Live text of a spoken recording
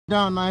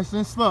Down nice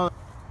and slow.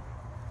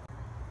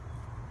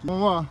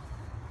 Doing well.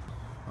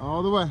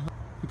 All the way.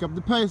 Pick up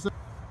the pace.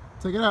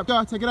 Take it up.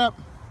 Go. Take it up.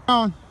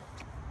 Down.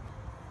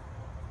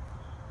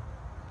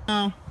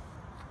 Down.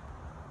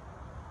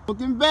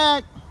 Looking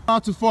back.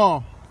 Not to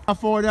fall. Not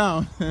fall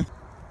down.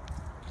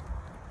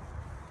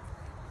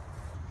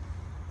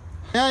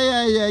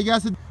 Yeah. You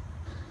guys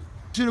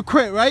should have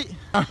quit, right?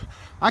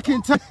 I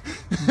can tell.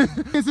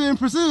 It's in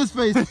Priscilla's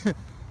face.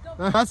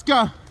 Let's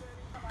go.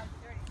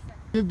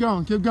 Keep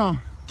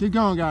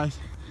going, guys.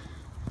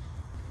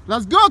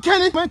 Let's go,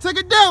 Kenny. Man, take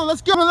it down.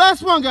 Let's go. The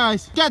last one,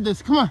 guys. Got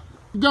this. Come on.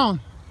 Keep going.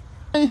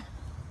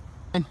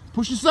 And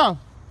push yourself.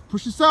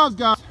 Push yourselves,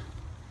 guys.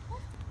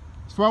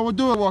 That's what we'll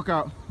do a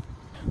walkout.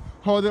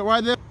 Hold it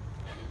right there.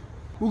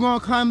 We're gonna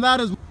climb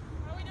ladders. What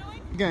are we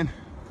doing? Again.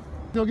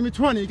 Don't give me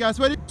 20. You guys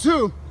ready?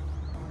 2,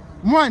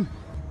 1,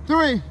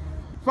 3,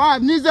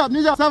 5. Knees up.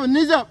 7.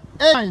 Knees up.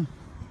 8, 9,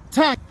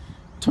 10,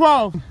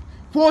 12,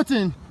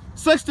 14,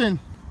 16,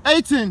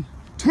 18,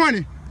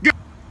 20. Go.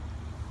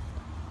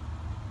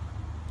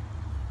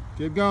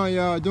 Keep going,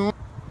 y'all. Doing.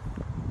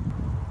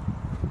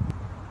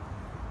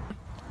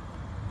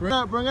 Bring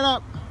it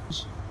up.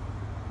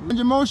 Range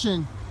of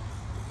motion.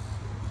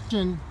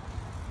 End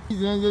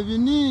of your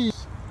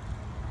knees.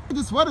 Get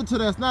the sweater to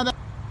this. Not that.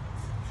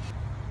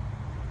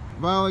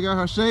 Viola got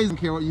her shades. I don't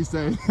care what you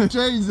say.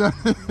 Shades.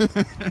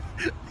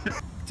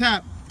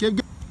 Tap. Keep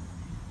going.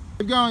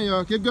 Keep going,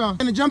 y'all. Keep going.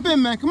 And jump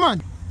in, man. Come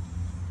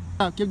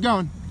on. Keep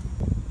going.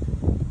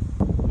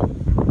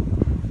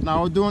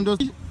 Now we're doing those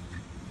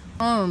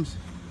arms.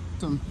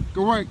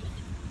 Good work.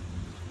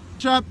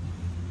 Chop.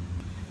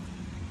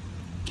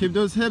 Keep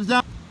those hips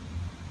down.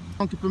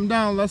 Don't keep them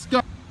down. Let's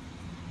go.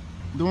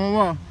 Doing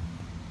well.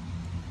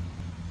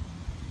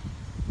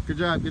 Good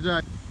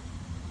job.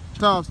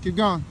 Tops. Keep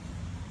going.